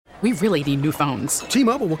We really need new phones.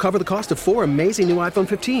 T-Mobile will cover the cost of 4 amazing new iPhone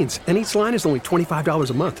 15s, and each line is only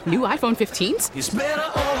 $25 a month. New iPhone 15s? It's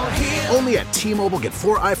better over here. Only at T-Mobile, get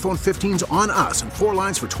 4 iPhone 15s on us and 4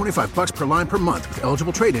 lines for $25 per line per month with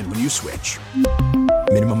eligible trade-in when you switch.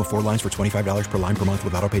 Minimum of 4 lines for $25 per line per month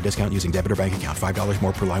with autopay discount using debit or bank account. $5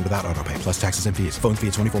 more per line without autopay, plus taxes and fees. Phone fee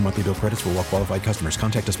at 24 monthly bill credits for well-qualified customers.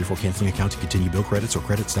 Contact us before canceling account to continue bill credits or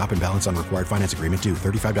credit stop and balance on required finance agreement due.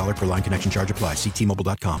 $35 per line connection charge applies. See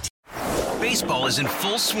T-Mobile.com. Baseball is in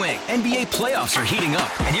full swing. NBA playoffs are heating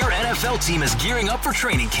up, and your NFL team is gearing up for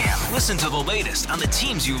training camp. Listen to the latest on the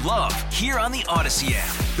teams you love here on the Odyssey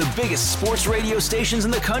app. The biggest sports radio stations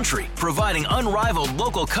in the country, providing unrivaled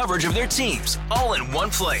local coverage of their teams, all in one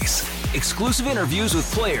place. Exclusive interviews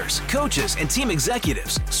with players, coaches, and team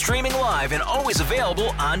executives, streaming live and always available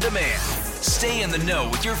on demand. Stay in the know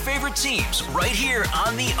with your favorite teams right here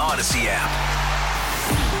on the Odyssey app.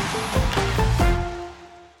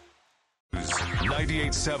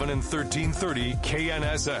 98.7 and 1330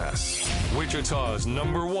 KNSS, Wichita's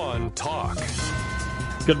 #1 talk.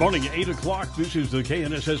 Good morning, 8 o'clock. This is the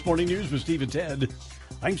KNSS Morning News with Steve and Ted.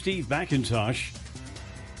 I'm Steve McIntosh.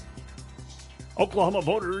 Oklahoma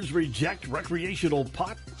voters reject recreational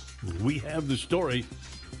pot. We have the story.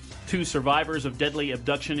 2 survivors of deadly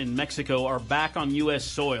abduction in Mexico are back on U.S.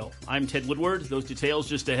 soil. I'm Ted Woodward. Those details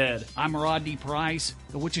just ahead. I'm Rodney Price.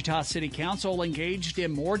 The Wichita City Council engaged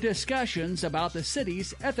in more discussions about the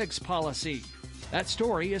city's ethics policy. That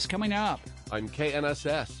story is coming up. I'm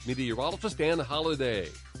KNSS meteorologist Dan Holiday.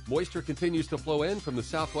 Moisture continues to flow in from the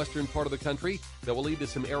southwestern part of the country that will lead to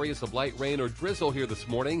some areas of light rain or drizzle here this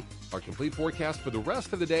morning. Our complete forecast for the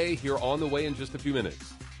rest of the day here on the way in just a few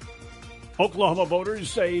minutes. Oklahoma voters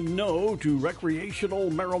say no to recreational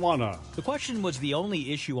marijuana. The question was the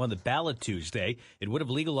only issue on the ballot Tuesday. It would have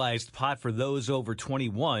legalized pot for those over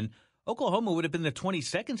 21. Oklahoma would have been the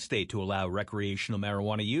 22nd state to allow recreational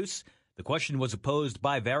marijuana use. The question was opposed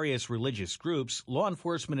by various religious groups, law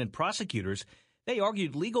enforcement, and prosecutors. They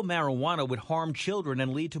argued legal marijuana would harm children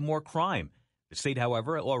and lead to more crime. The state,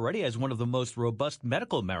 however, already has one of the most robust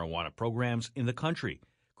medical marijuana programs in the country.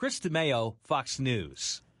 Chris DeMeo, Fox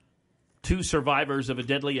News. 2 survivors of a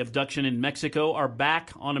deadly abduction in Mexico are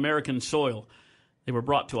back on American soil. They were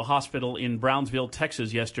brought to a hospital in Brownsville,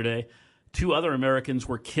 Texas yesterday. 2 other Americans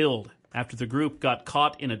were killed after the group got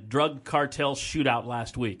caught in a drug cartel shootout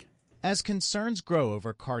last week. As concerns grow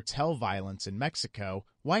over cartel violence in Mexico,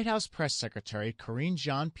 White House Press Secretary Karine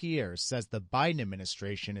Jean-Pierre says the Biden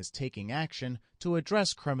administration is taking action to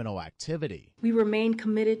address criminal activity. We remain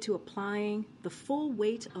committed to applying the full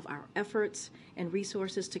weight of our efforts and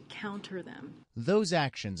resources to counter them. Those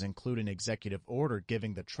actions include an executive order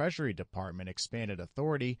giving the Treasury Department expanded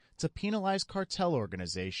authority to penalize cartel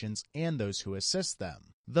organizations and those who assist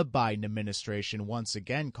them. The Biden administration once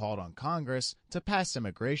again called on Congress to pass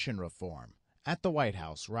immigration reform. At the White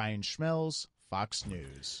House, Ryan Schmelz, Fox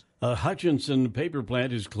News. A Hutchinson paper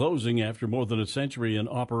plant is closing after more than a century in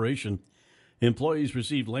operation. Employees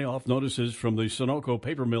received layoff notices from the Sunoco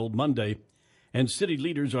paper mill Monday, and city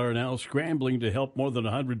leaders are now scrambling to help more than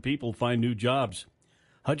 100 people find new jobs.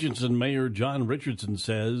 Hutchinson Mayor John Richardson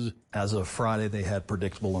says, as of Friday, they had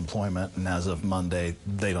predictable employment, and as of Monday,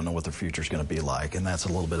 they don't know what their future is going to be like, and that's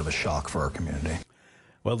a little bit of a shock for our community.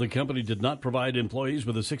 While the company did not provide employees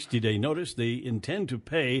with a 60-day notice, they intend to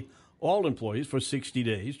pay all employees for 60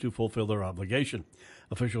 days to fulfill their obligation.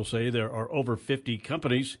 Officials say there are over 50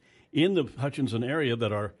 companies in the Hutchinson area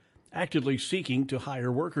that are actively seeking to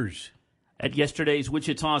hire workers. At yesterday's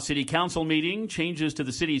Wichita City Council meeting, changes to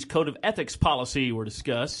the city's Code of Ethics policy were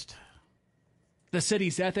discussed. The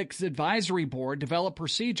city's Ethics Advisory Board developed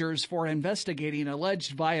procedures for investigating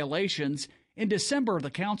alleged violations. In December, the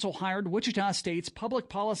council hired Wichita State's Public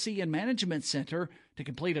Policy and Management Center to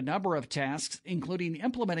complete a number of tasks, including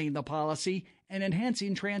implementing the policy and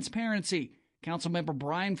enhancing transparency. Councilmember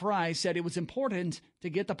Brian Fry said it was important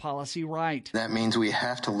to get the policy right. That means we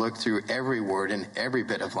have to look through every word and every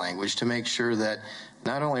bit of language to make sure that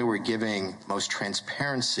not only we're giving most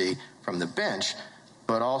transparency from the bench,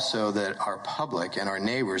 but also that our public and our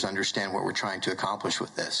neighbors understand what we're trying to accomplish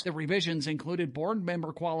with this. The revisions included board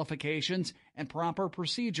member qualifications and proper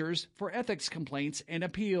procedures for ethics complaints and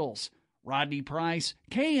appeals. Rodney Price,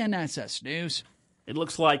 KNSS News. It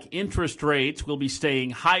looks like interest rates will be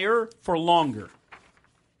staying higher for longer.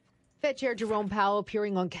 Fed Chair Jerome Powell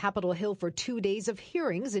appearing on Capitol Hill for 2 days of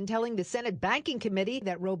hearings and telling the Senate Banking Committee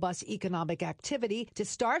that robust economic activity to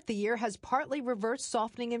start the year has partly reversed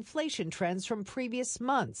softening inflation trends from previous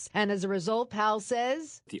months. And as a result, Powell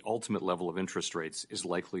says the ultimate level of interest rates is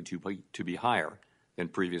likely to be higher than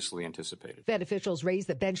previously anticipated. Fed officials raised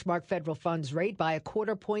the benchmark federal funds rate by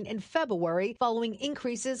 1/4 point in February, following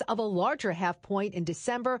increases of a larger 1/2 point in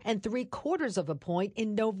December and 3/4 of a point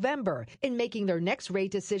in November. In making their next rate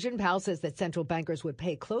decision, Powell says that central bankers would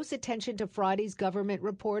pay close attention to Friday's government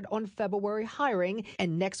report on February hiring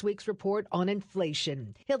and next week's report on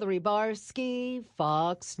inflation. Hillary Barsky,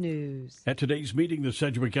 Fox News. At today's meeting, the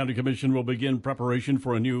Sedgwick County Commission will begin preparation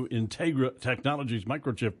for a new Integra Technologies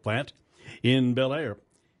microchip plant in Bel Air,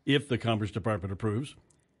 if the Commerce Department approves.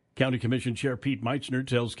 County Commission Chair Pete Meitzner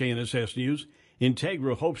tells KNSS News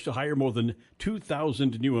Integra hopes to hire more than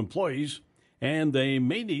 2,000 new employees, and they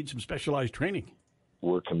may need some specialized training.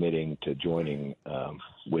 We're committing to joining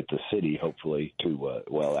with the city, hopefully,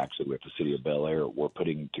 actually with the city of Bel Air. We're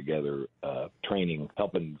putting together training,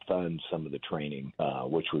 helping fund some of the training,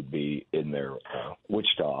 which would be in their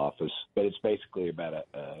Wichita office. But it's basically about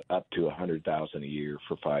up to $100,000 a year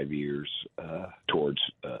for 5 years towards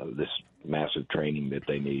this massive training that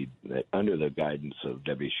they need under the guidance of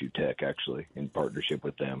WSU Tech, actually, in partnership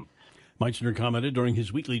with them. Meitzner commented during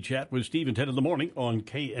his weekly chat with Steve and Ted in the morning on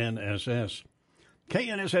KNSS.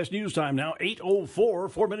 KNSS News Time now, 8:04,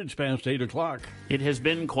 4 minutes past 8 o'clock. It has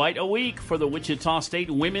been quite a week for the Wichita State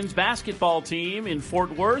women's basketball team in Fort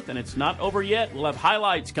Worth, and it's not over yet. We'll have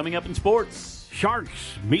highlights coming up in sports.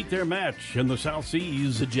 Sharks meet their match in the South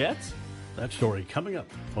Seas. The Jets? That story coming up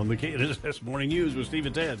on the KNSS Morning News with Steve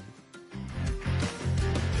and Ted.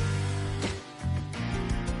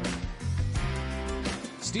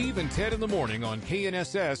 Steve and Ted in the Morning on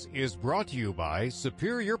KNSS is brought to you by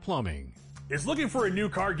Superior Plumbing. Is looking for a new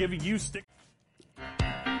car giving you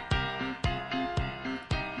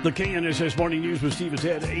The KNSS Morning News with Steve and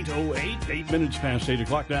Ted, 8:08, 8 minutes past 8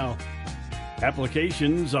 o'clock now.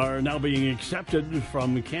 Applications are now being accepted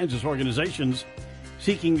from Kansas organizations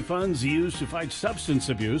seeking funds used to fight substance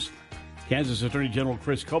abuse. Kansas Attorney General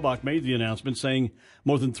Chris Kobach made the announcement, saying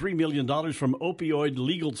more than $3 million from opioid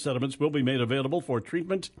legal settlements will be made available for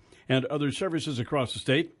treatment and other services across the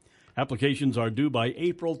state. Applications are due by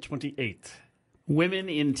April 28th. Women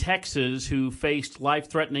in Texas who faced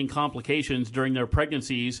life-threatening complications during their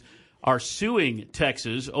pregnancies are suing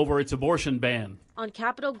Texas over its abortion ban. On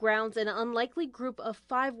Capitol grounds, an unlikely group of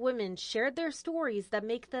 5 women shared their stories that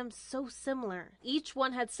make them so similar. Each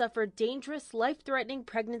one had suffered dangerous, life-threatening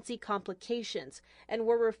pregnancy complications and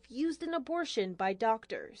were refused an abortion by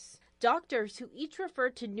doctors. Doctors who each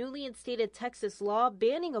referred to newly instated Texas law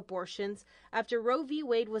banning abortions after Roe v.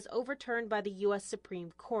 Wade was overturned by the U.S.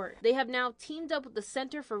 Supreme Court. They have now teamed up with the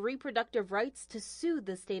Center for Reproductive Rights to sue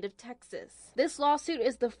the state of Texas. This lawsuit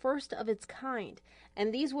is the first of its kind,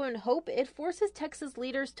 and these women hope it forces Texas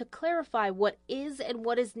leaders to clarify what is and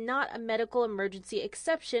what is not a medical emergency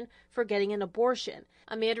exception for getting an abortion.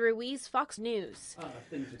 Amanda Ruiz, Fox News.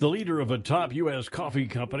 The leader of a top U.S. coffee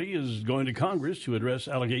company is going to Congress to address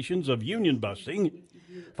allegations of union busting.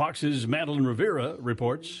 Fox's Madeline Rivera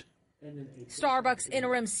reports. Starbucks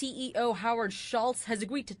interim CEO Howard Schultz has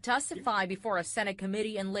agreed to testify before a Senate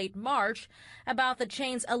committee in late March about the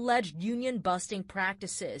chain's alleged union-busting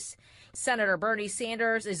practices. Senator Bernie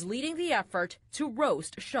Sanders is leading the effort to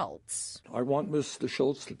roast Schultz. I want Mr.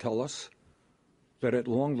 Schultz to tell us that at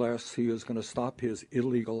long last he is going to stop his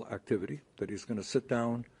illegal activity, that he's going to sit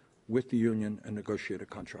down with the union and negotiate a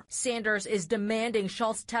contract. Sanders is demanding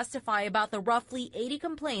Schultz testify about the roughly 80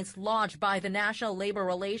 complaints lodged by the National Labor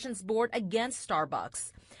Relations Board against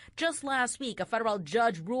Starbucks. Just last week, a federal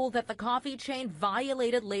judge ruled that the coffee chain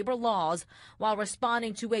violated labor laws while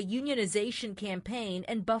responding to a unionization campaign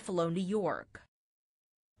in Buffalo, New York.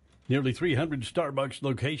 Nearly 300 Starbucks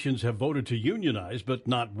locations have voted to unionize, but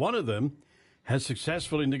not one of them has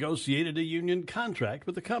successfully negotiated a union contract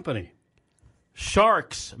with the company.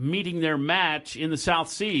 Sharks meeting their match in the South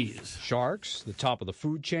Seas. Sharks, the top of the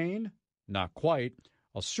food chain? Not quite.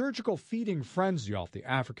 A surgical feeding frenzy off the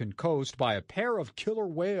African coast by a pair of killer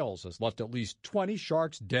whales has left at least 20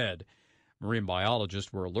 sharks dead. Marine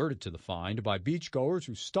biologists were alerted to the find by beachgoers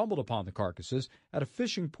who stumbled upon the carcasses at a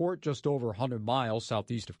fishing port just over 100 miles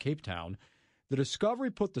southeast of Cape Town. The discovery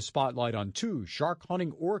put the spotlight on 2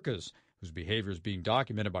 shark-hunting orcas, whose behavior is being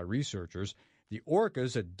documented by researchers. The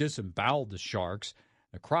orcas had disemboweled the sharks.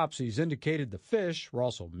 Necropsies indicated the fish were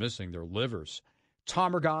also missing their livers.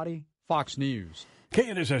 Tom Rigotti, Fox News.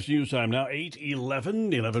 KNSS News Time now,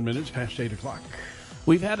 8:11, 11 minutes past 8 o'clock.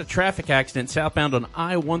 We've had a traffic accident southbound on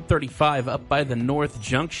I-135 up by the North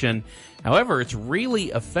Junction. However, it's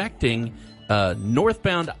really affecting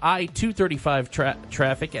northbound I-235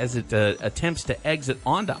 traffic as it attempts to exit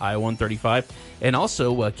onto I-135, and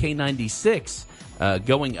also K-96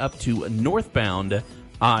 going up to northbound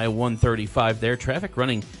I-135 there. Traffic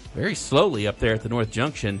running very slowly up there at the North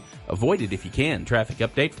Junction. Avoid it if you can. Traffic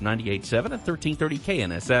update from 98.7 at 1330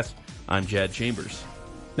 KNSS. I'm Jad Chambers.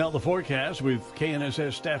 Now the forecast with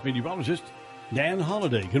KNSS staff meteorologist Dan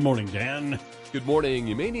Holliday. Good morning, Dan. Good morning.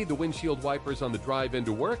 You may need the windshield wipers on the drive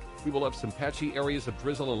into work. We will have some patchy areas of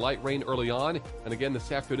drizzle and light rain early on, and again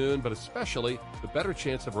this afternoon, but especially the better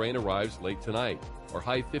chance of rain arrives late tonight. Our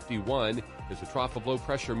high 51 as a trough of low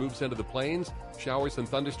pressure moves into the plains. Showers and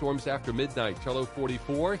thunderstorms after midnight, till low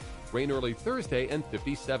 44. Rain early Thursday and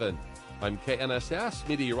 57. I'm KNSS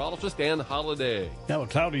meteorologist Dan Holliday. Now a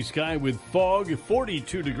cloudy sky with fog,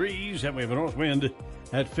 42 degrees, and we have a north wind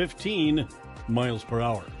at 15 miles per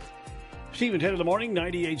hour. Steve and 10 in the morning,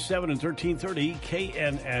 98.7 and 1330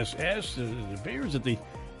 KNSS. It appears that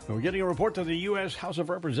we're getting a report that the U.S. House of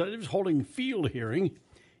Representatives holding field hearing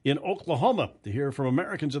in Oklahoma to hear from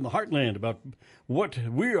Americans in the heartland about what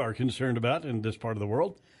we are concerned about in this part of the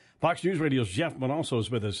world. Fox News Radio's Jeff Manalso is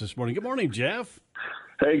with us this morning. Good morning, Jeff.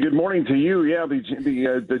 Hey, good morning to you. Yeah,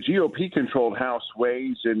 the GOP-controlled House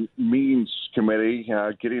Ways and Means Committee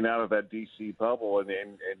getting out of that D.C. bubble and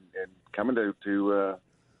coming to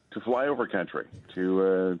flyover country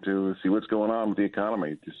to see what's going on with the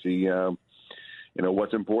economy, to see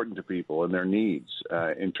what's important to people and their needs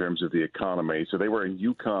in terms of the economy. So they were in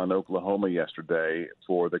Yukon, Oklahoma yesterday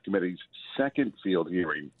for the committee's second field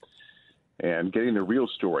hearing and getting the real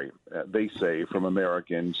story, they say, from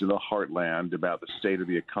Americans in the heartland about the state of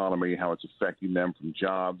the economy, how it's affecting them, from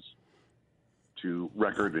jobs to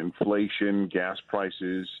record inflation, gas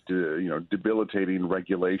prices, to debilitating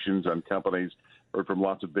regulations on companies. Heard from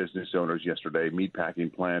lots of business owners yesterday,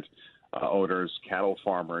 meatpacking plant owners, cattle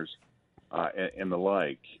farmers, and the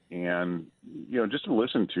like. And just to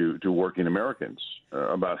listen to working Americans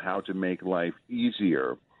about how to make life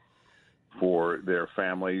easier for their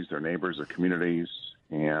families, their neighbors, their communities.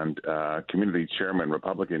 And Community Chairman,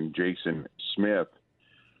 Republican Jason Smith,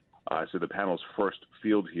 said the panel's first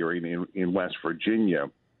field hearing in West Virginia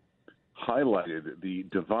highlighted the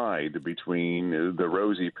divide between the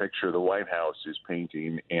rosy picture the White House is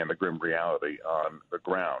painting and the grim reality on the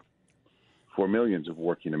ground for millions of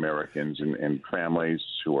working Americans and families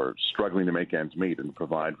who are struggling to make ends meet and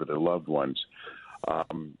provide for their loved ones.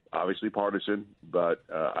 Obviously partisan, but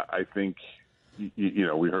I think,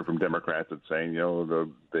 we heard from Democrats that saying,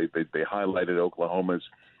 they highlighted Oklahoma's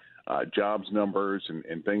jobs numbers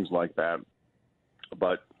and things like that.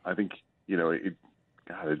 But I think,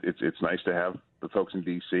 it's nice to have the folks in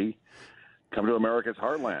D.C. come to America's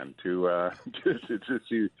heartland to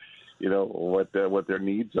see, what their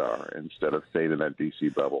needs are instead of staying in that D.C.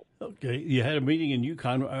 bubble. Okay, you had a meeting in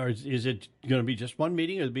Yukon. Is it going to be just one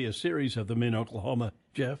meeting, or will it be a series of them in Oklahoma,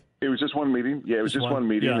 Jeff? It was just one meeting. Yeah, it was just one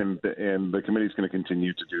meeting, yeah. And the committee's going to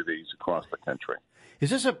continue to do these across the country. Is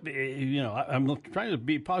this I'm trying to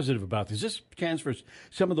be positive about this. Is this a chance for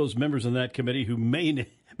some of those members in that committee who maybe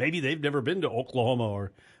they've never been to Oklahoma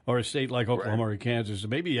or a state like Oklahoma or Kansas,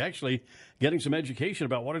 maybe actually getting some education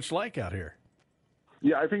about what it's like out here?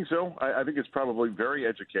 Yeah, I think so. I think it's probably very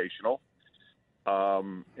educational.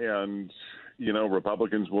 And,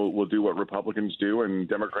 Republicans will do what Republicans do, and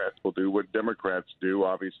Democrats will do what Democrats do.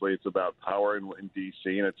 Obviously, it's about power in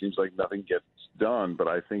D.C., and it seems like nothing gets done. But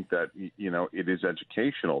I think that, it is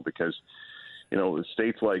educational because,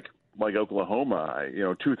 states like Oklahoma,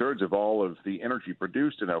 2/3 of all of the energy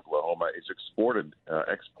produced in Oklahoma is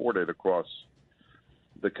exported across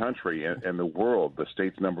the country and the world. The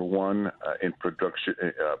state's number one in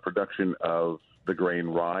production of the grain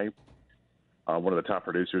rye, one of the top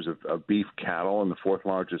producers of beef cattle, and the fourth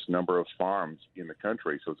largest number of farms in the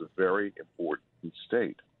country. So it's a very important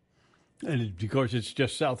state. And of course, it's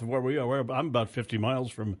just south of where we are. I'm about 50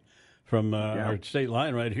 miles from our state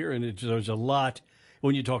line right here, and there's a lot.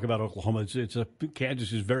 When you talk about Oklahoma,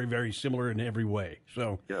 Kansas is very, very similar in every way.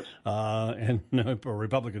 So, yes, and a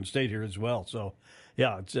Republican state here as well. So,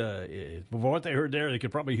 yeah, it's from what they heard there, they could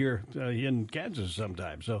probably hear in Kansas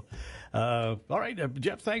sometime. So, all right,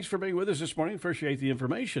 Jeff, thanks for being with us this morning. Appreciate the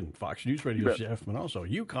information. Fox News Radio's Jeff, and also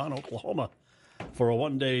Yukon, Oklahoma, for a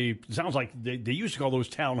one-day. Sounds like they used to call those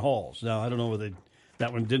town halls. Now I don't know whether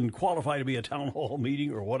that one didn't qualify to be a town hall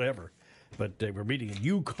meeting or whatever, but they were meeting in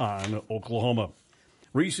Yukon, Oklahoma.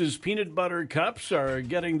 Reese's Peanut Butter Cups are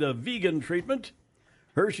getting the vegan treatment.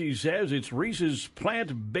 Hershey says its Reese's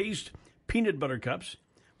plant-based peanut butter cups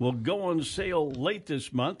will go on sale late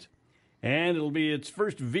this month, and it'll be its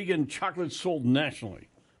first vegan chocolate sold nationally.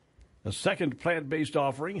 A second plant-based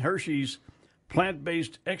offering, Hershey's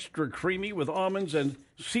plant-based extra creamy with almonds and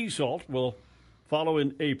sea salt, will follow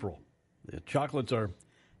in April. The chocolates are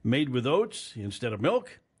made with oats instead of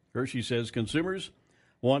milk. Hershey says consumers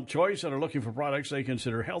Want choice and are looking for products they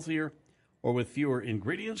consider healthier or with fewer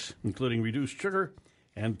ingredients, including reduced sugar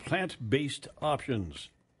and plant-based options.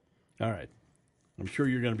 All right. I'm sure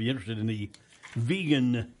you're going to be interested in the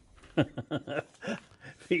vegan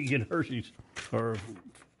Hershey's or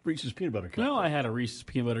Reese's Peanut Butter Cup. No, I had a Reese's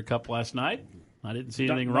Peanut Butter Cup last night. I didn't see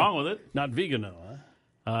anything wrong with it. Not vegan, though,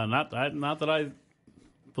 huh? Not that I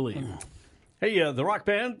believe. Hey, the rock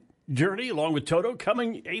band Journey, along with Toto,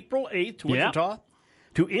 coming April 8th to Wichita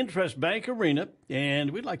to Interest Bank Arena,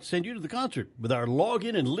 and we'd like to send you to the concert with our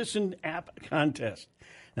Login and Listen app contest.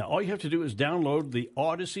 Now, all you have to do is download the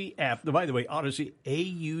Odyssey app. By the way, Odyssey,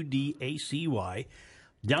 Audacy.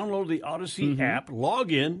 Download the Odyssey app,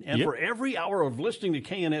 log in, and for every hour of listening to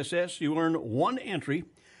KNSS, you earn one entry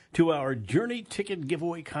to our Journey ticket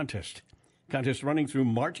giveaway contest. Contest running through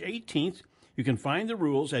March 18th. You can find the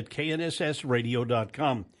rules at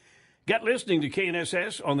knssradio.com. Get listening to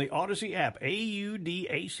KNSS on the Odyssey app,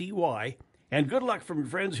 Audacy, and good luck from your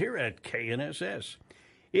friends here at KNSS.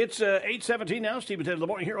 It's 8:17 now. Steve and Ted in the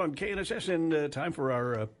morning here on KNSS, and time for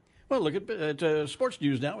our, look at sports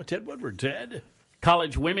news now with Ted Woodward. Ted?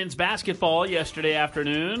 College women's basketball yesterday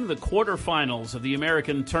afternoon, the quarterfinals of the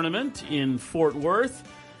American tournament in Fort Worth.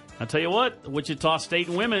 I'll tell you what, Wichita State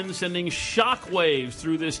women sending shockwaves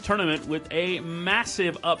through this tournament with a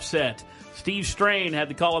massive upset. Steve Strain had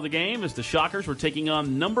the call of the game as the Shockers were taking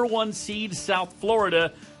on number 1 seed South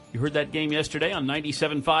Florida. You heard that game yesterday on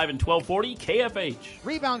 97.5 and 1240 KFH.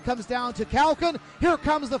 Rebound comes down to Calkin. Here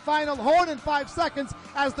comes the final horn in 5 seconds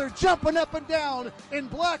as they're jumping up and down in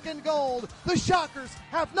black and gold. The Shockers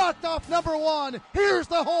have knocked off number 1. Here's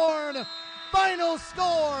the horn. Final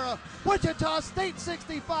score, Wichita State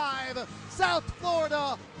 65, South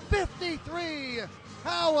Florida 53.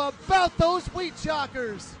 How about those Wheat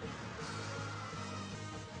Shockers?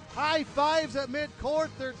 High fives at midcourt.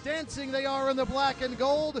 They're dancing, they are, in the black and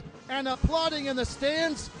gold, and applauding in the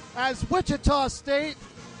stands as Wichita State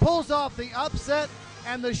pulls off the upset,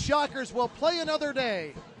 and the Shockers will play another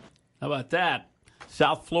day. How about that?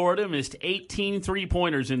 South Florida missed 18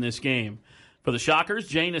 three-pointers in this game. For the Shockers,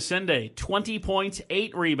 Jane Ascende, 20 points,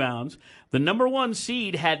 8 rebounds. The number 1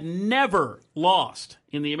 seed had never lost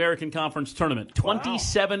in the American Conference Tournament,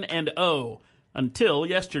 27-0 until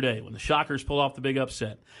yesterday when the Shockers pulled off the big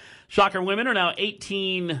upset. Shocker women are now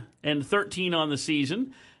 18-13 on the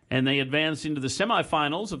season, and they advance into the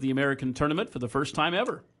semifinals of the American Tournament for the first time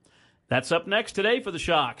ever. That's up next today for the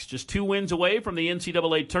Shocks, just 2 wins away from the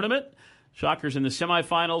NCAA Tournament. Shockers in the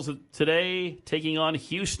semifinals today taking on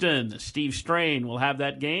Houston. Steve Strain will have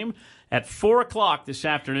that game at 4 o'clock this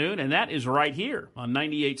afternoon, and that is right here on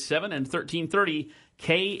 98.7 and 1330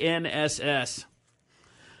 KNSS.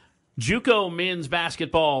 JUCO men's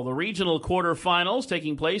basketball, the regional quarterfinals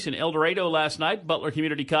taking place in El Dorado last night. Butler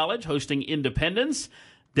Community College hosting Independence.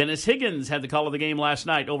 Dennis Higgins had the call of the game last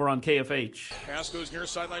night over on KFH. Pass goes near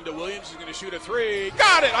sideline to Williams. He's going to shoot a 3.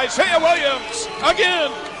 Got it! Isaiah Williams again!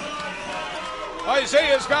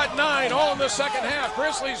 Isaiah's got 9 all in the second half.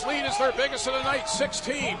 Grizzlies lead is their biggest of the night,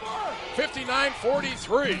 16,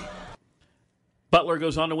 59-43. Butler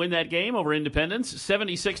goes on to win that game over Independence,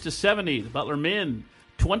 76-70. The Butler men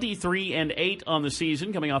 23-8 on the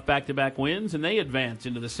season, coming off back-to-back wins, and they advance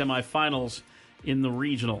into the semifinals in the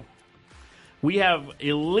regional. We have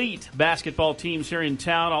elite basketball teams here in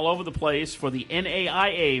town all over the place for the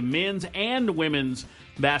NAIA men's and women's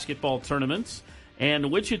basketball tournaments. And the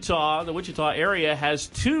Wichita area has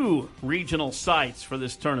 2 regional sites for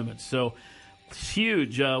this tournament. So it's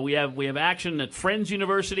huge. We have action at Friends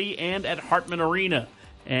University and at Hartman Arena.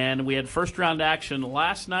 And we had first-round action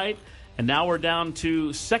last night. And now we're down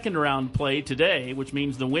to second-round play today, which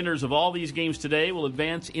means the winners of all these games today will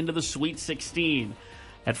advance into the Sweet 16.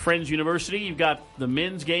 At Friends University, you've got the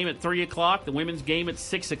men's game at 3 o'clock, the women's game at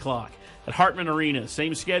 6 o'clock. At Hartman Arena,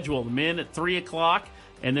 same schedule, the men at 3 o'clock,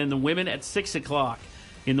 and then the women at 6 o'clock.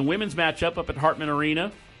 In the women's matchup up at Hartman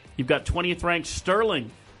Arena, you've got 20th-ranked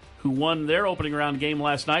Sterling, who won their opening round game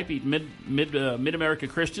last night, beat Mid-America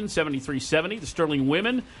Christian 73-70. The Sterling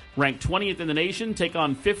women, ranked 20th in the nation, take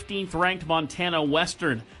on 15th-ranked Montana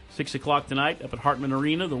Western. 6 o'clock tonight up at Hartman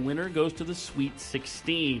Arena. The winner goes to the Sweet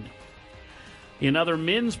 16. In other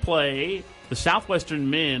men's play, the Southwestern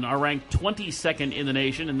men are ranked 22nd in the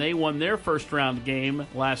nation, and they won their first-round game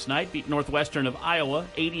last night, beat Northwestern of Iowa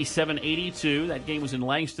 87-82. That game was in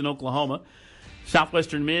Langston, Oklahoma.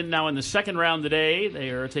 Southwestern men now in the second round today. They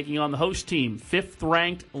are taking on the host team,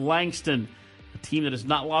 5th-ranked Langston, a team that has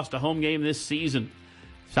not lost a home game this season.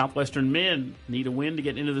 Southwestern men need a win to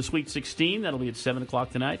get into the Sweet 16. That'll be at 7 o'clock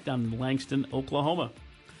tonight down in Langston, Oklahoma.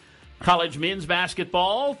 College men's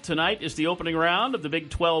basketball. Tonight is the opening round of the Big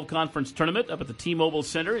 12 Conference Tournament up at the T-Mobile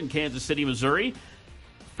Center in Kansas City, Missouri.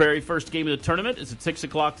 Very first game of the tournament is at 6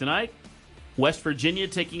 o'clock tonight. West Virginia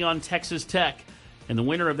taking on Texas Tech. And the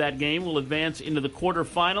winner of that game will advance into the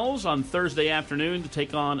quarterfinals on Thursday afternoon to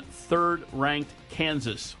take on third-ranked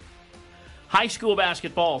Kansas. High school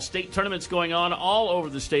basketball. State tournaments going on all over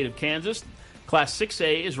the state of Kansas. Class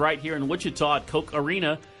 6A is right here in Wichita at Koch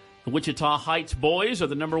Arena. The Wichita Heights boys are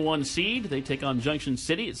the number 1 seed. They take on Junction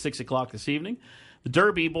City at 6 o'clock this evening. The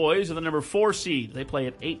Derby boys are the number 4 seed. They play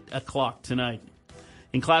at 8 o'clock tonight.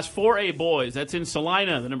 In Class 4A boys, that's in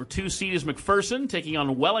Salina. The number 2 seed is McPherson, taking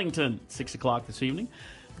on Wellington at 6 o'clock this evening.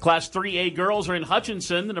 Class 3A girls are in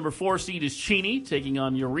Hutchinson. The number 4 seed is Cheney, taking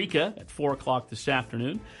on Eureka at 4 o'clock this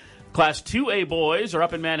afternoon. Class 2A boys are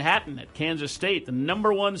up in Manhattan at Kansas State. The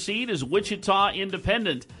number 1 seed is Wichita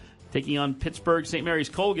Independent, taking on Pittsburgh St. Mary's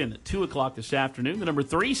Colgan at 2 o'clock this afternoon. The number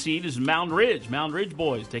 3 seed is Mound Ridge. Mound Ridge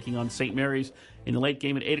boys taking on St. Mary's in the late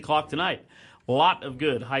game at 8 o'clock tonight. A lot of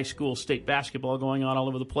good high school state basketball going on all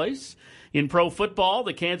over the place. In pro football,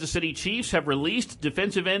 the Kansas City Chiefs have released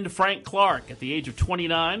defensive end Frank Clark at the age of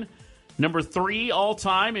 29, number 3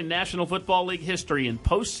 all-time in National Football League history in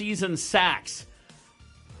postseason sacks.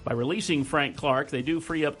 By releasing Frank Clark, they do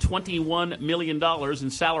free up $21 million in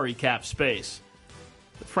salary cap space.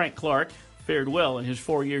 But Frank Clark fared well in his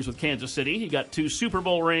 4 years with Kansas City. He got 2 Super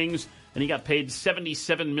Bowl rings, and he got paid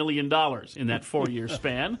 $77 million in that 4-year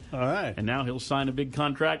span. All right. And now he'll sign a big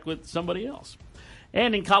contract with somebody else.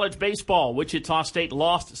 And in college baseball, Wichita State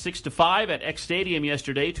lost 6-5 at X Stadium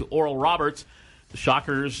yesterday to Oral Roberts. The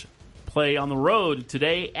Shockers play on the road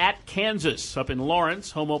today at Kansas, up in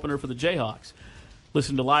Lawrence, home opener for the Jayhawks.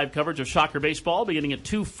 Listen to live coverage of Shocker baseball beginning at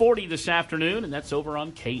 2:40 this afternoon, and that's over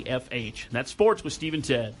on KFH. And that's sports with Steve and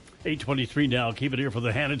Ted. 8:23 now. Keep it here for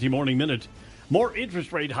the Hannity Morning Minute. More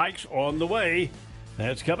interest rate hikes on the way.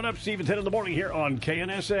 That's coming up, Steve and Ted in the morning here on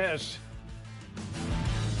KNSS.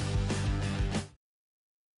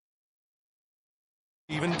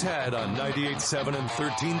 Steve and Ted on 98.7 and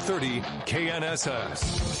 1330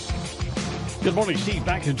 KNSS. Good morning, Steve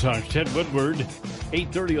McIntosh, Ted Woodward.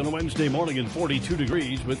 8:30 on a Wednesday morning and 42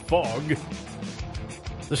 degrees with fog.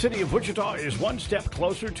 The city of Wichita is one step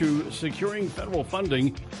closer to securing federal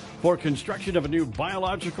funding for construction of a new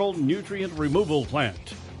biological nutrient removal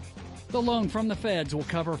plant. The loan from the feds will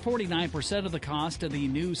cover 49% of the cost of the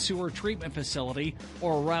new sewer treatment facility,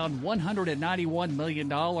 or around $191 million.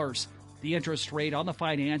 The interest rate on the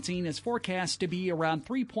financing is forecast to be around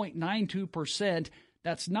 3.92%.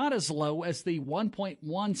 That's not as low as the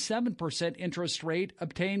 1.17% interest rate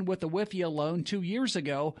obtained with the WIFIA loan 2 years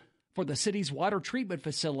ago for the city's water treatment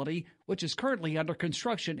facility, which is currently under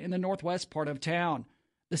construction in the northwest part of town.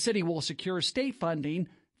 The city will secure state funding,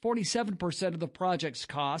 47% of the project's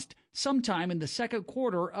cost, sometime in the second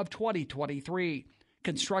quarter of 2023.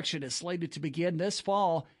 Construction is slated to begin this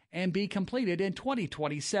fall and be completed in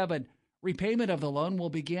 2027. Repayment of the loan will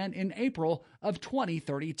begin in April of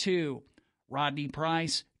 2032. Rodney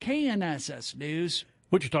Price, KNSS News.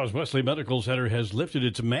 Wichita's Wesley Medical Center has lifted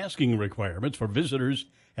its masking requirements for visitors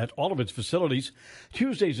at all of its facilities.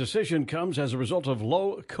 Tuesday's decision comes as a result of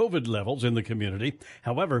low COVID levels in the community.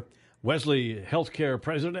 However, Wesley Healthcare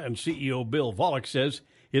President and CEO Bill Volek says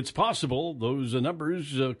it's possible those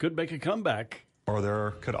numbers could make a comeback. Or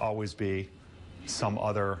there could always be some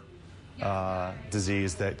other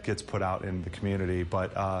disease that gets put out in the community.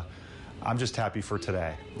 But I'm just happy for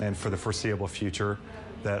today and for the foreseeable future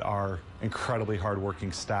that our incredibly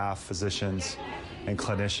hardworking staff, physicians and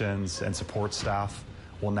clinicians and support staff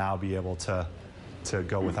will now be able to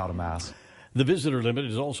go without a mask. The visitor limit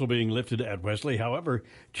is also being lifted at Wesley. However,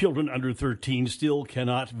 children under 13 still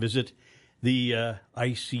cannot visit the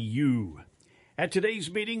ICU. At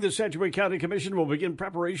today's meeting, the Sedgwick County Commission will begin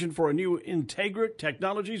preparation for a new Integra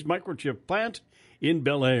Technologies microchip plant in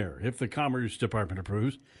Bel Air, if the Commerce Department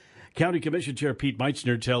approves. County Commission Chair Pete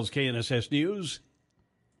Meitzner tells KNSS News.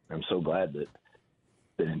 I'm so glad that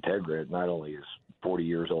Integra not only is 40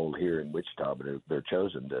 years old here in Wichita, but they're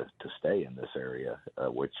chosen to stay in this area,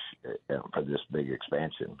 which for this big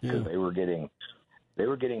expansion, because they were getting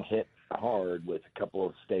hit hard with a couple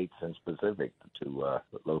of states in specific to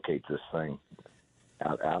locate this thing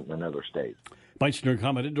out in another state. Meitzner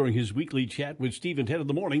commented during his weekly chat with Steve and Ted in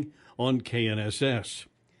the morning on KNSS.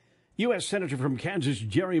 U.S. Senator from Kansas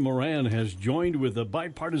Jerry Moran has joined with a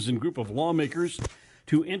bipartisan group of lawmakers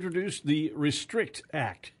to introduce the Restrict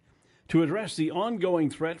Act to address the ongoing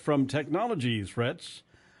threat from technology threats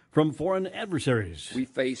from foreign adversaries. We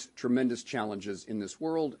face tremendous challenges in this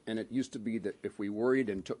world, and it used to be that if we worried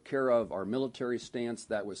and took care of our military stance,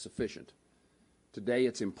 that was sufficient. Today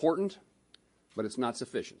it's important, but it's not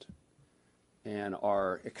sufficient. And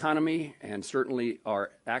our economy and certainly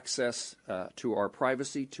our access to our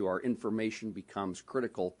privacy, to our information becomes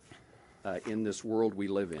critical in this world we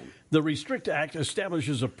live in. The RESTRICT Act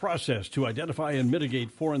establishes a process to identify and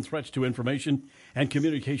mitigate foreign threats to information and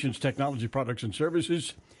communications technology products and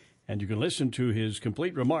services. And you can listen to his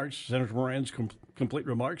complete remarks, Senator Moran's complete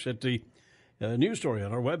remarks, at the news story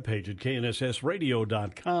on our webpage at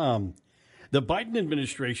knssradio.com. The Biden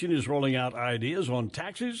administration is rolling out ideas on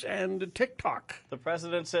taxes and TikTok. The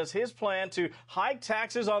president says his plan to hike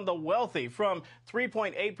taxes on the wealthy from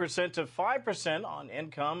 3.8% to 5% on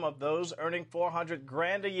income of those earning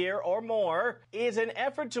 $400,000 a year or more is an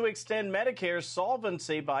effort to extend Medicare's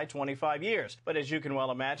solvency by 25 years. But as you can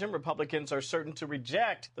well imagine, Republicans are certain to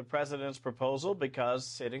reject the president's proposal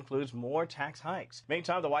because it includes more tax hikes.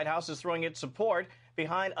 Meantime, the White House is throwing its support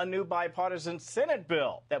behind a new bipartisan Senate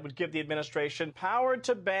bill that would give the administration power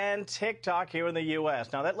to ban TikTok here in the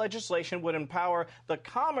U.S. Now, that legislation would empower the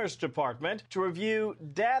Commerce Department to review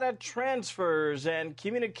data transfers and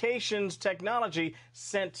communications technology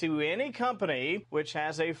sent to any company which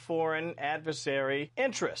has a foreign adversary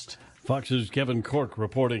interest. Fox's Kevin Cork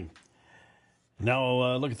reporting.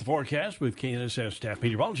 Now, look at the forecast with KNSS staff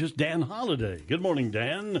meteorologist Dan Holliday. Good morning,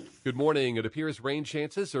 Dan. Good morning. It appears rain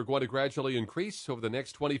chances are going to gradually increase over the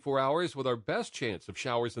next 24 hours with our best chance of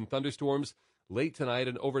showers and thunderstorms late tonight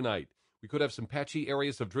and overnight. We could have some patchy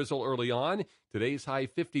areas of drizzle early on. Today's high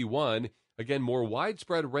 51. Again, more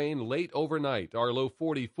widespread rain late overnight. Our low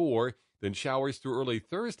 44. Then showers through early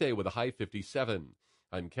Thursday with a high 57.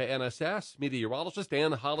 I'm KNSS meteorologist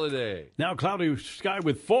Dan Holliday. Now cloudy sky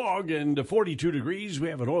with fog and 42 degrees. We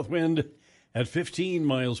have a north wind at 15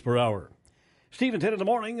 miles per hour. Steve and Ted in the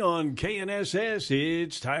morning on KNSS.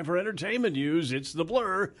 It's time for entertainment news. It's The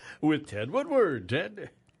Blur with Ted Woodward. Ted?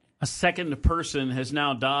 A second person has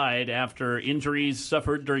now died after injuries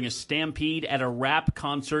suffered during a stampede at a rap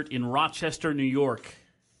concert in Rochester, New York.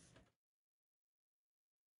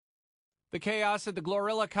 The chaos at the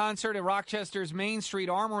Glorilla concert at Rochester's Main Street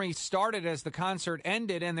Armory started as the concert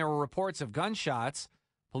ended, and there were reports of gunshots.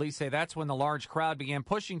 Police say that's when the large crowd began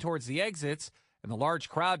pushing towards the exits, and the large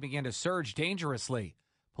crowd began to surge dangerously.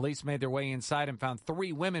 Police made their way inside and found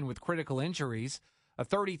 3 women with critical injuries. A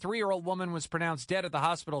 33-year-old woman was pronounced dead at the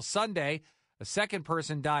hospital Sunday. A second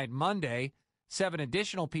person died Monday. 7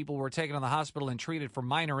 additional people were taken to the hospital and treated for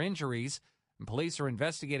minor injuries. And police are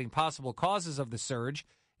investigating possible causes of the surge,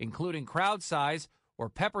 including crowd size or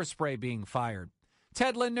pepper spray being fired.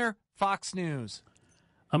 Ted Lindner, Fox News.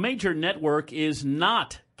 A major network is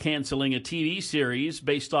not canceling a TV series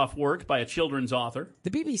based off work by a children's author. The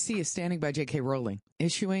BBC is standing by J.K. Rowling,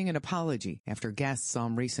 issuing an apology after guests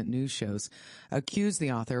on recent news shows accused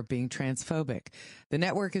the author of being transphobic. The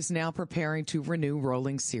network is now preparing to renew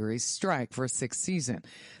Rowling's series Strike for a 6th season.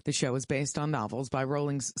 The show is based on novels by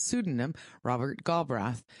Rowling's pseudonym, Robert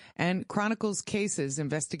Galbraith, and chronicles cases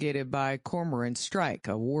investigated by Cormoran Strike,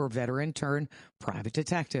 a war veteran turned private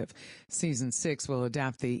detective. Season 6 will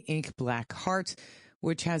adapt the Ink Black Heart,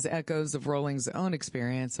 which has echoes of Rowling's own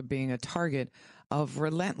experience of being a target of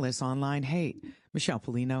relentless online hate. Michelle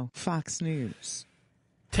Polino, Fox News.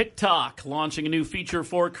 TikTok launching a new feature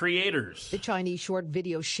for creators. The Chinese short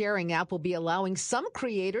video sharing app will be allowing some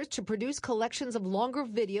creators to produce collections of longer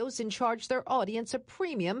videos and charge their audience a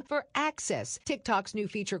premium for access. TikTok's new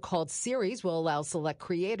feature called Series will allow select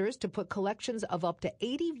creators to put collections of up to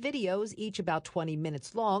 80 videos, each about 20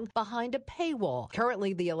 minutes long, behind a paywall.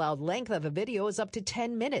 Currently, the allowed length of a video is up to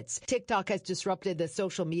 10 minutes. TikTok has disrupted the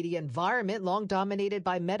social media environment long dominated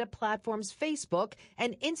by Meta platforms Facebook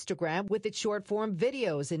and Instagram with its short-form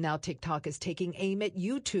videos. And now TikTok is taking aim at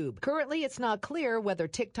YouTube. Currently, it's not clear whether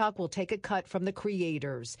TikTok will take a cut from the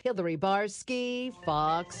creators. Hillary Barsky,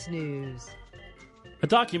 Fox News. A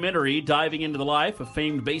documentary diving into the life of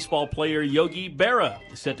famed baseball player Yogi Berra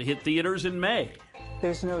is set to hit theaters in May.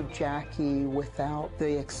 There's no Jackie without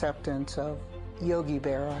the acceptance of Yogi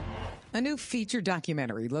Berra. A new feature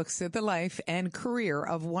documentary looks at the life and career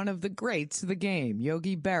of one of the greats of the game,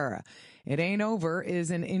 Yogi Berra. It Ain't Over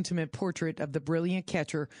is an intimate portrait of the brilliant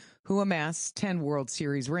catcher who amassed 10 World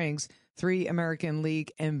Series rings, 3 American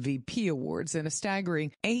League MVP awards, and a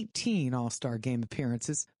staggering 18 All-Star Game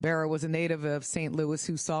appearances. Berra was a native of St. Louis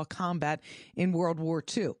who saw combat in World War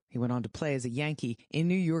II. He went on to play as a Yankee in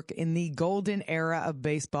New York in the golden era of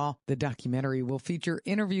baseball. The documentary will feature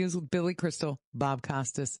interviews with Billy Crystal, Bob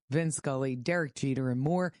Costas, Vin Scully, Derek Jeter, and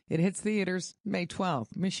more. It hits theaters May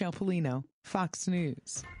 12th. Michelle Polino, Fox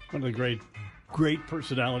News. One of the great great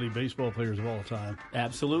personality baseball players of all time.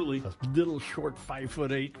 Absolutely. A little short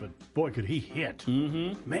 5'8", but boy, could he hit.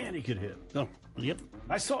 Mm-hmm. Man, he could hit. Oh, yep.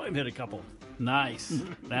 I saw him hit a couple. Nice.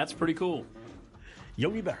 That's pretty cool.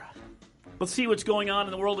 Yogi Berra. Let's see what's going on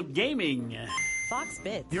in the world of gaming. Fox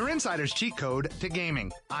Bits. Your insider's cheat code to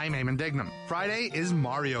gaming. I'm Eamon Dignam. Friday is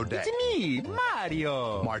Mario Day. It's me,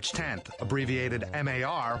 Mario. March 10th, abbreviated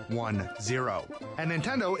MAR 10. And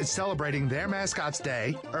Nintendo is celebrating their mascot's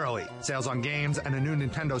day early. Sales on games and a new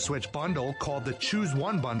Nintendo Switch bundle called the Choose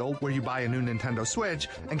One Bundle, where you buy a new Nintendo Switch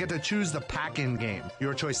and get to choose the pack-in game.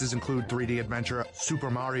 Your choices include 3D adventure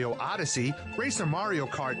Super Mario Odyssey, Racer Mario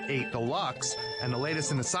Kart 8 Deluxe, and the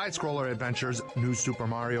latest in the side-scroller adventures, New Super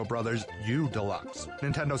Mario Bros. U Deluxe.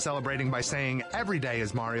 Nintendo celebrating by saying every day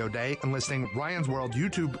is Mario Day and listing Ryan's World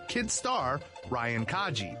YouTube kid star Ryan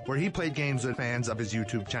Kaji, where he played games with fans of his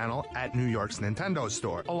YouTube channel at New York's Nintendo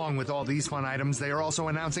store. Along with all these fun items, they are also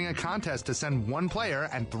announcing a contest to send one player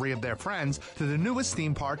and 3 of their friends to the newest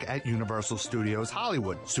theme park at Universal Studios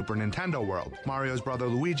Hollywood, Super Nintendo World. Mario's brother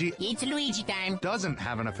Luigi, it's Luigi time, doesn't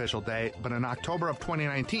have an official day, but in October of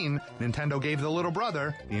 2019, Nintendo gave the little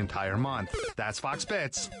brother the entire month. That's Fox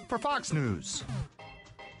Bits for Fox News.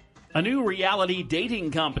 A new reality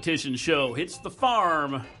dating competition show hits the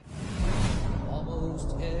farm.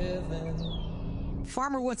 Almost heaven.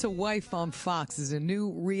 Farmer Wants a Wife on Fox is a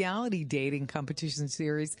new reality dating competition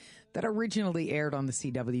series that originally aired on the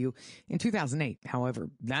CW in 2008. However,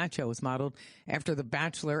 that show was modeled after The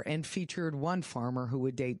Bachelor and featured one farmer who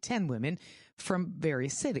would date 10 women from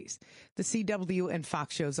various cities. The CW and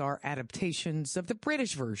Fox shows are adaptations of the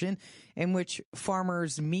British version in which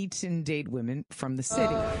farmers meet and date women from the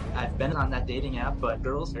city. I've been on that dating app, but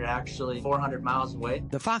girls are actually 400 miles away.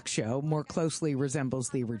 The Fox show more closely resembles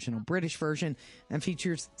the original British version and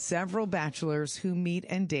features several bachelors who meet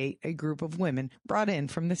and date a group of women brought in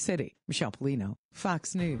from the city. Michelle Polino,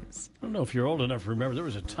 Fox News. I don't know if you're old enough to remember, there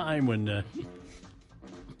was a time when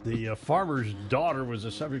the farmer's daughter was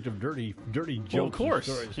the subject of dirty jokes. Well, of course,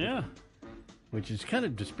 and stories, yeah. Which is kind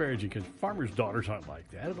of disparaging because farmers' daughters aren't like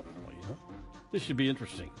that. I don't know, This should be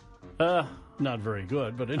interesting. Not very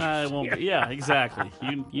good, but interesting. It won't be. Yeah, exactly.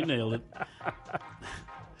 You nailed it.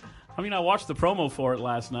 I mean, I watched the promo for it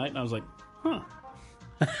last night, and I was like, huh.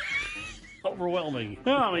 Overwhelming.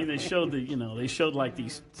 No, I mean, they showed like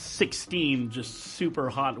these 16 just super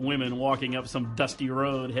hot women walking up some dusty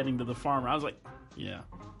road heading to the farm. I was like, yeah.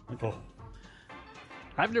 Okay. Oh.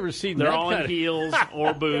 I've never seen They're that all in heels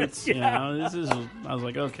or boots. Yeah. I was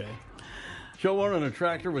like, okay. Show one on a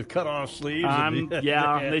tractor with cut-off sleeves.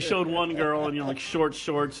 They showed one girl in like short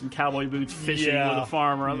shorts and cowboy boots fishing with a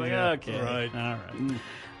farmer. I was like, okay. Right. All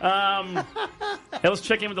right. Hey, let's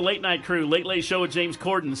check in with the late night crew. Late Late Show with James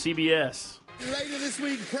Corden, CBS. Later this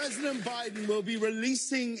week, President Biden will be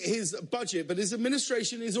releasing his budget, but his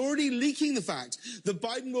administration is already leaking the fact that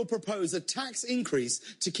Biden will propose a tax increase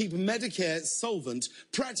to keep Medicare solvent,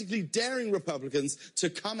 practically daring Republicans to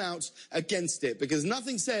come out against it. Because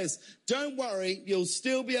nothing says, don't worry, you'll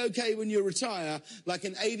still be okay when you retire, like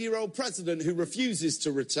an 80-year-old president who refuses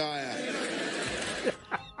to retire.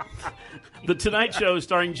 The Tonight Show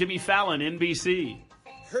starring Jimmy Fallon, NBC.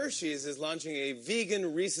 Hershey's is launching a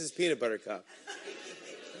vegan Reese's Peanut Butter Cup.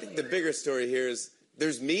 I think the bigger story here is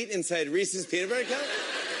there's meat inside Reese's Peanut Butter Cup?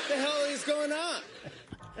 What the hell is going on?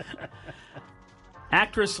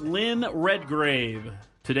 Actress Lynn Redgrave.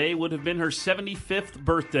 Today would have been her 75th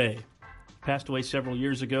birthday. Passed away several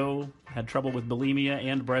years ago, had trouble with bulimia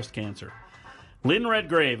and breast cancer. Lynn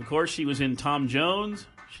Redgrave, of course, she was in Tom Jones.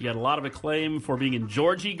 She got a lot of acclaim for being in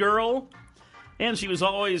Georgie Girl. And she was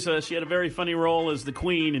always, she had a very funny role as the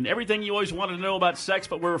Queen in Everything You Always Wanted to Know About Sex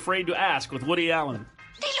But Were Afraid to Ask with Woody Allen.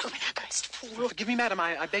 Forgive me, madam,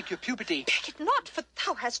 I beg your puberty. Beg it not, for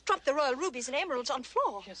thou hast dropped the royal rubies and emeralds on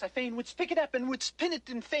floor. Yes, I fain would pick it up and would spin it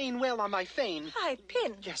and fain well on my fane. Thy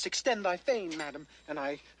pin? Yes, extend thy fane, madam, and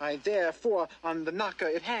I therefore on the knocker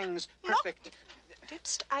it hangs perfect. No.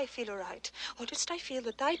 Didst I feel aright, or didst I feel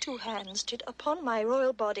that thy 2 hands did upon my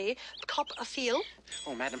royal body cop a feel?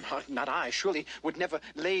 Oh, madam, not I. Surely would never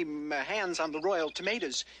lay hands on the royal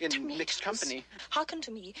tomatoes in mixed company. Hearken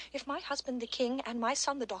to me. If my husband the king and my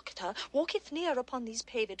son the doctor walketh near upon these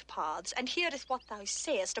paved paths, and heareth what thou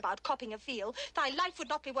sayest about copping a feel, thy life would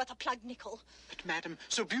not be worth a plug nickel. But, madam,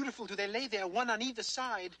 so beautiful do they lay there, one on either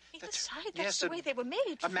side. Either side? That's the way they were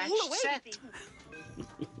made. A match set.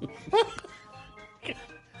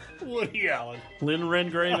 Woody Allen. Lynn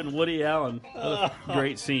Redgrave and Woody Allen. What a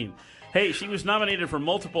great scene. Hey, she was nominated for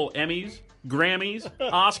multiple Emmys, Grammys,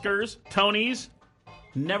 Oscars, Tonys.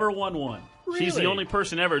 Never won one. Really? She's the only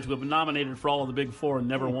person ever to have been nominated for all of the big 4 and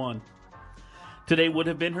never won. Today would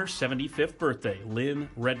have been her 75th birthday, Lynn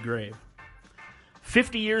Redgrave.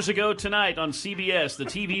 50 years ago tonight on CBS, the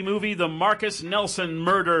TV movie The Marcus Nelson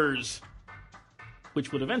Murders,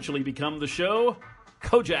 which would eventually become the show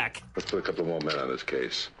Kojak. Let's put a couple more men on this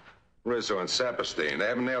case. Rizzo and Saperstein. They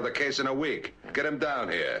haven't nailed the case in a week. Get them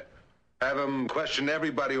down here. Have them question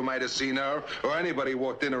everybody who might have seen her or anybody who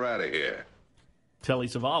walked in or out of here. Telly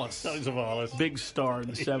Savalas. Big star in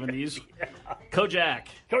the 70s. Yeah. Kojak.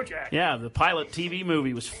 Yeah, the pilot TV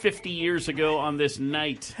movie was 50 years ago on this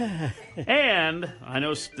night. And, I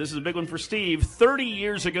know this is a big one for Steve, 30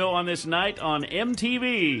 years ago on this night on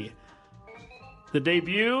MTV. The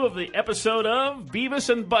debut of the episode of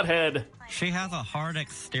Beavis and Butthead. She has a hard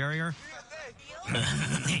exterior.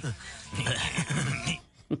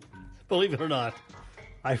 Believe it or not,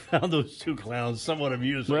 I found those two clowns somewhat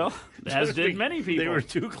amusing. Well, as did many people. They were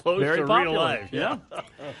too close Very to popular. real life. Yeah.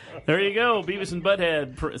 There you go. Beavis and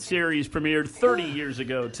Butthead series premiered 30 years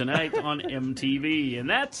ago tonight on MTV. And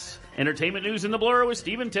that's entertainment news in the blur with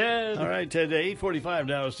Steve and Ted. All right, Ted, 8:45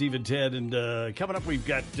 now, Steve and Ted. And coming up, we've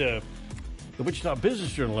got the Wichita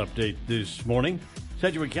Business Journal update this morning.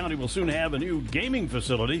 Sedgwick County will soon have a new gaming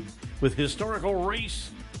facility with historical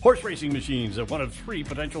horse racing machines at one of 3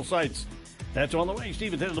 potential sites. That's on the way.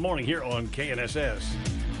 Steve and Ted in the morning here on KNSS.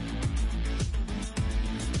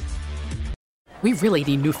 We really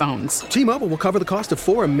need new phones. T-Mobile will cover the cost of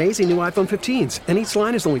 4 amazing new iPhone 15s, and each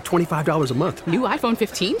line is only $25 a month. New iPhone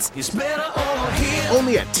 15s? It's better over here.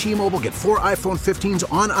 Only at T-Mobile, get 4 iPhone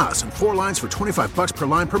 15s on us and 4 lines for $25 per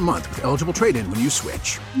line per month with eligible trade-in when you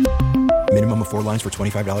switch. Minimum of 4 lines for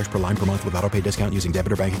 $25 per line per month with autopay discount using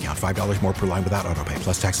debit or bank account. $5 more per line without autopay,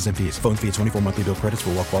 plus taxes and fees. Phone fee at 24 monthly bill credits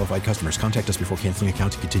for well-qualified customers. Contact us before canceling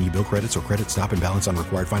account to continue bill credits or credit stop and balance on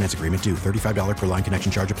required finance agreement due. $35 per line connection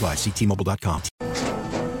charge applies. See T-Mobile.com.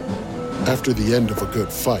 After the end of a good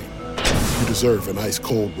fight, you deserve an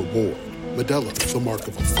ice-cold reward. Modelo is the mark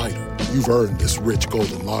of a fighter. You've earned this rich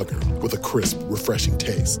golden lager with a crisp, refreshing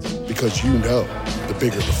taste. Because you know, the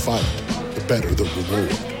bigger the fight, the better the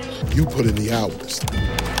reward. You put in the hours,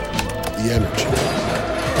 the energy,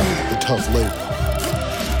 the tough labor.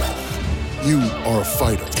 You are a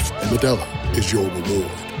fighter, and Modelo is your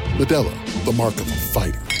reward. Modelo, the mark of a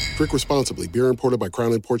fighter. Drink responsibly. Beer imported by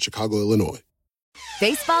Crown Imports, Chicago, Illinois.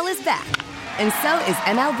 Baseball is back, and so is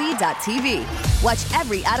MLB.tv. Watch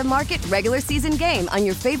every out-of-market, regular season game on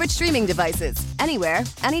your favorite streaming devices. Anywhere,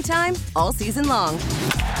 anytime, all season long.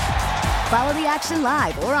 Follow the action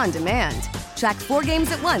live or on demand. Track 4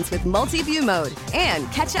 games at once with multi-view mode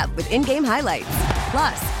and catch up with in-game highlights.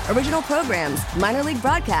 Plus, original programs, minor league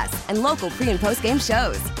broadcasts, and local pre- and post-game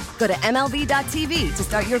shows. Go to MLB.tv to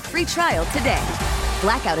start your free trial today.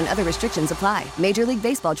 Blackout and other restrictions apply. Major League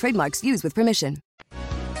Baseball trademarks used with permission.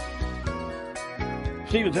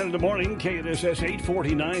 Steve and Ted in the morning, KNSS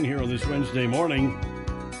 849 here on this Wednesday morning.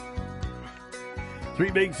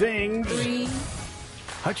 3 big things.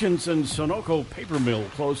 Hutchinson Sunoco paper mill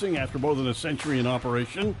closing after more than a century in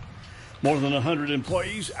operation. More than 100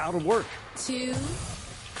 employees out of work. 2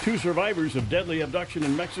 survivors of deadly abduction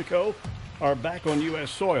in Mexico are back on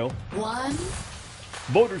U.S. soil. 1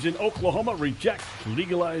 Voters in Oklahoma reject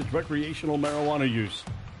legalized recreational marijuana use.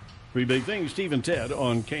 3 big things, Steve and Ted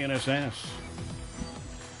on KNSS.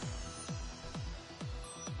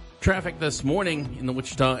 Traffic this morning in the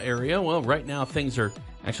Wichita area. Well, right now things are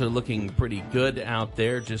actually looking pretty good out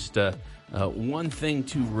there. Just one thing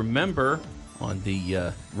to remember on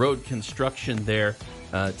the road construction there.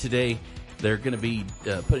 Today, they're going to be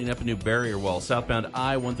putting up a new barrier wall. Southbound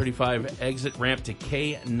I-135 exit ramp to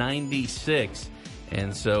K96.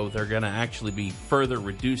 And so they're going to actually be further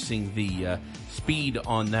reducing the speed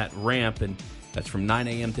on that ramp. And that's from 9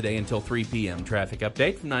 a.m. today until 3 p.m. Traffic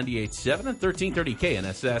update from 98.7 and 1330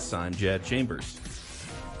 KNSS. I'm Jed Chambers.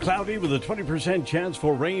 Cloudy with a 20% chance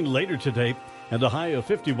for rain later today and a high of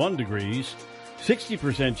 51 degrees.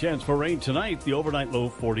 60% chance for rain tonight, the overnight low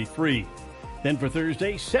 43. Then for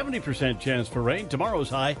Thursday, 70% chance for rain. Tomorrow's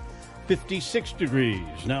high, 56 degrees.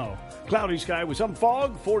 Now, cloudy sky with some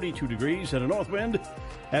fog, 42 degrees, and a north wind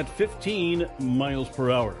at 15 miles per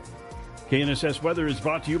hour. KNSS weather is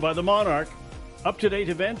brought to you by the Monarch. Up-to-date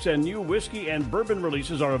events and new whiskey and bourbon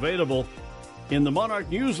releases are available in the Monarch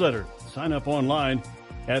newsletter. Sign up online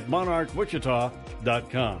at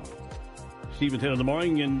monarchwichita.com. Steve and Ted in the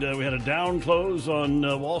morning, and we had a down close on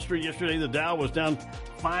Wall Street yesterday. The Dow was down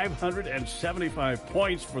 575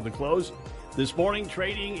 points for the close. This morning,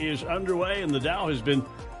 trading is underway, and the Dow has been,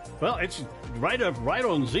 well, it's right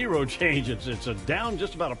on zero change. It's a down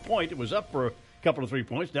just about a point. It was up for a couple of 3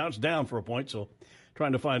 points. Now it's down for a point, so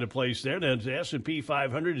trying to find a place there. The S&P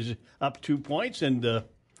 500 is up 2 points, and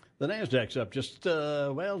the The NASDAQ's up just,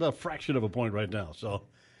 a fraction of a point right now. So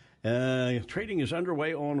trading is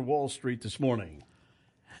underway on Wall Street this morning.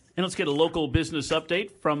 And let's get a local business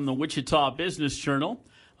update from the Wichita Business Journal.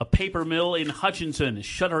 A paper mill in Hutchinson is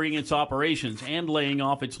shuttering its operations and laying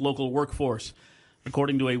off its local workforce.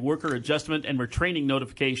 According to a worker adjustment and retraining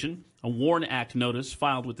notification, a WARN Act notice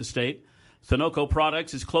filed with the state, Sunoco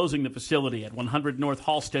Products is closing the facility at 100 North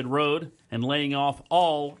Halstead Road and laying off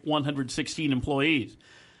all 116 employees.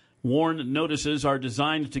 WARN notices are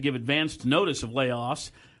designed to give advanced notice of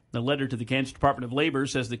layoffs. The letter to the Kansas Department of Labor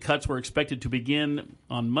says the cuts were expected to begin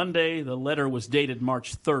on Monday. The letter was dated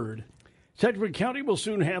March 3rd. Sedgwick County will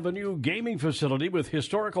soon have a new gaming facility with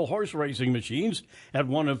historical horse racing machines at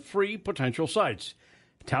one of 3 potential sites: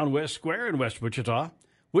 Town West Square in West Wichita,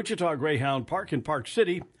 Wichita Greyhound Park in Park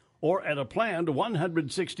City, or at a planned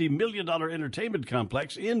 $160 million entertainment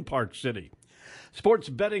complex in Park City. Sports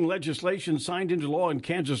betting legislation signed into law in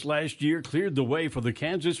Kansas last year cleared the way for the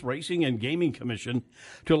Kansas Racing and Gaming Commission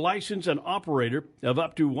to license an operator of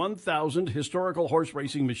up to 1,000 historical horse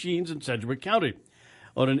racing machines in Sedgwick County.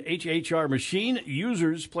 On an HHR machine,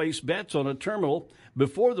 users place bets on a terminal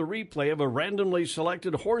before the replay of a randomly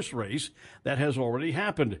selected horse race that has already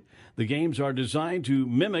happened. The games are designed to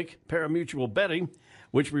mimic parimutuel betting,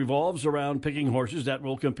 which revolves around picking horses that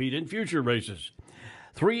will compete in future races.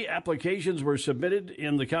 3 applications were submitted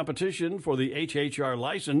in the competition for the HHR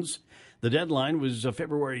license. The deadline was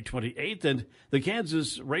February 28th, and the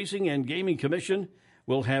Kansas Racing and Gaming Commission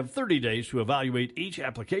will have 30 days to evaluate each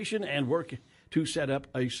application and work to set up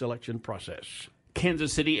a selection process.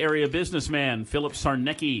 Kansas City area businessman Philip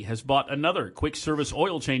Sarnecki has bought another quick-service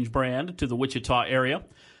oil change brand to the Wichita area.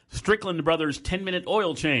 Strickland Brothers 10-Minute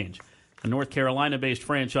Oil Change, a North Carolina-based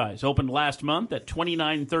franchise, opened last month at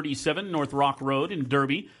 2937 North Rock Road in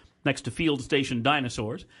Derby, next to Field Station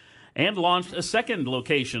Dinosaurs, and launched a second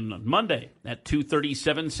location on Monday at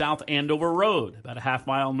 237 South Andover Road, about a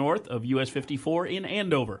half-mile north of US 54 in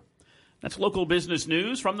Andover. That's local business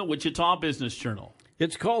news from the Wichita Business Journal.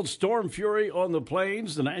 It's called Storm Fury on the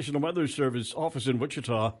Plains. The National Weather Service office in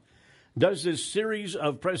Wichita does this series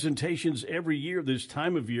of presentations every year this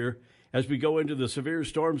time of year as we go into the severe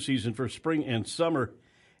storm season for spring and summer.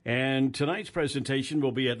 And tonight's presentation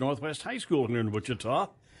will be at Northwest High School here in Wichita,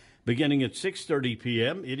 beginning at 6:30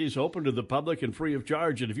 p.m. It is open to the public and free of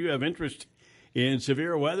charge. And if you have interest in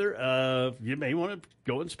severe weather, you may want to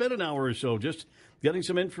go and spend an hour or so just getting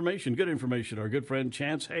some information, good information. Our good friend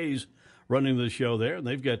Chance Hayes running the show there. And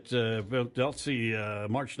they've got,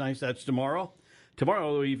 March 9th, that's tomorrow.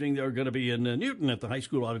 Tomorrow evening, they're going to be in Newton at the high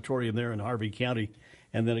school auditorium there in Harvey County.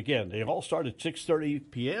 And then again, they all start at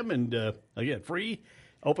 6:30 p.m. and again, free,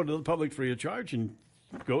 open to the public, free of charge. And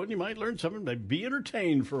go and you might learn something, maybe be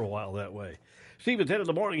entertained for a while that way. Steve at 10 in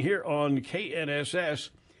the morning here on KNSS.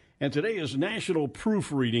 And today is National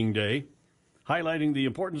Proofreading Day, highlighting the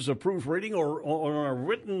importance of proofreading or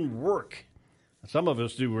written work. Some of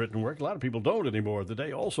us do written work. A lot of people don't anymore. The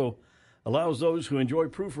day also allows those who enjoy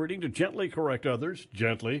proofreading to gently correct others,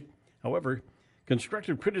 gently. However,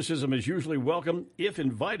 constructive criticism is usually welcome if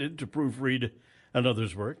invited to proofread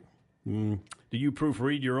another's work. Do you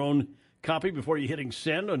proofread your own copy before you hitting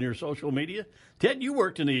send on your social media? Ted, you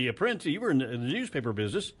worked in the print. You were in the newspaper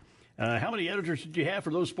business. How many editors did you have for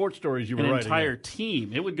those sports stories you were writing? An entire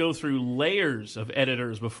team. It would go through layers of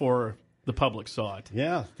editors before the public saw it.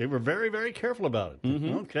 Yeah, they were very, very careful about it.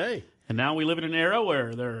 Mm-hmm. Okay. And now we live in an era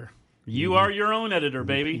where you are your own editor,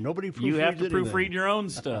 baby. Nobody proofreads You have to proofread anything. your own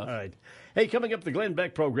stuff. All right. Hey, coming up the Glenn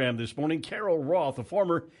Beck program this morning, Carol Roth, a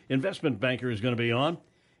former investment banker, is going to be on.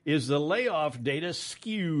 Is the layoff data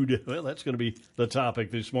skewed? Well, that's going to be the topic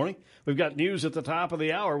this morning. We've got news at the top of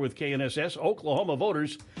the hour with KNSS. Oklahoma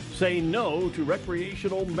voters say no to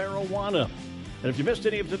recreational marijuana. And if you missed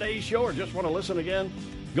any of today's show or just want to listen again,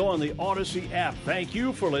 go on the Odyssey app. Thank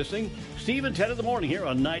you for listening. Steve and 10 in the morning here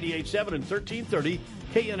on 98.7 and 1330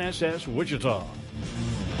 KNSS Wichita.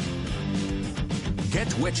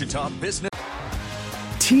 Get Wichita business.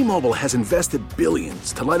 T-Mobile has invested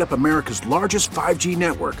billions to light up America's largest 5G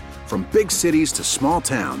network, from big cities to small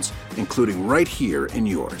towns, including right here in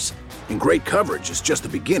yours. And great coverage is just the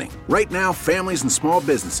beginning. Right now, families and small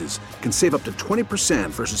businesses can save up to 20%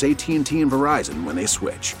 versus AT&T and Verizon when they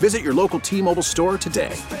switch. Visit your local T-Mobile store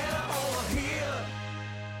today.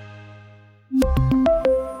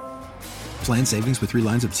 Plan savings with 3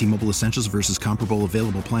 lines of T-Mobile Essentials versus comparable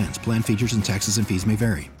available plans. Plan features and taxes and fees may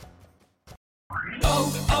vary.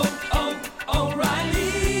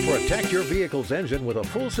 For a Protect your vehicle's engine with a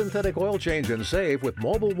full synthetic oil change and save with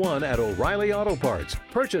Mobil 1 at O'Reilly Auto Parts.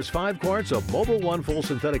 Purchase 5 quarts of Mobil 1 full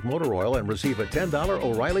synthetic motor oil and receive a $10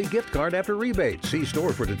 O'Reilly gift card after rebate. See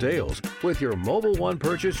store for details. With your Mobil 1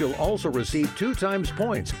 purchase, you'll also receive 2 times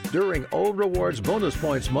points during O Rewards Bonus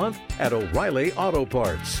Points Month at O'Reilly Auto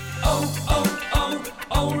Parts.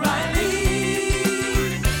 O'Reilly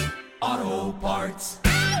Auto Parts.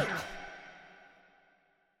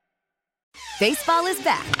 Baseball is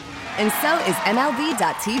back, and so is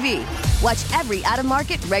MLB.tv. Watch every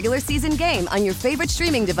out-of-market regular season game on your favorite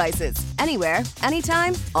streaming devices, anywhere,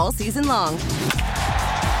 anytime, all season long.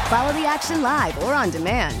 Follow the action live or on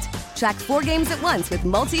demand. Track 4 games at once with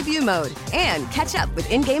multi-view mode and catch up with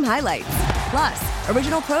in-game highlights. Plus,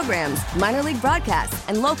 original programs, minor league broadcasts,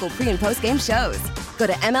 and local pre- and post-game shows. Go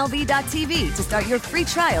to MLB.tv to start your free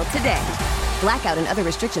trial today. Blackout and other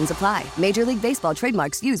restrictions apply. Major League Baseball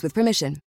trademarks used with permission.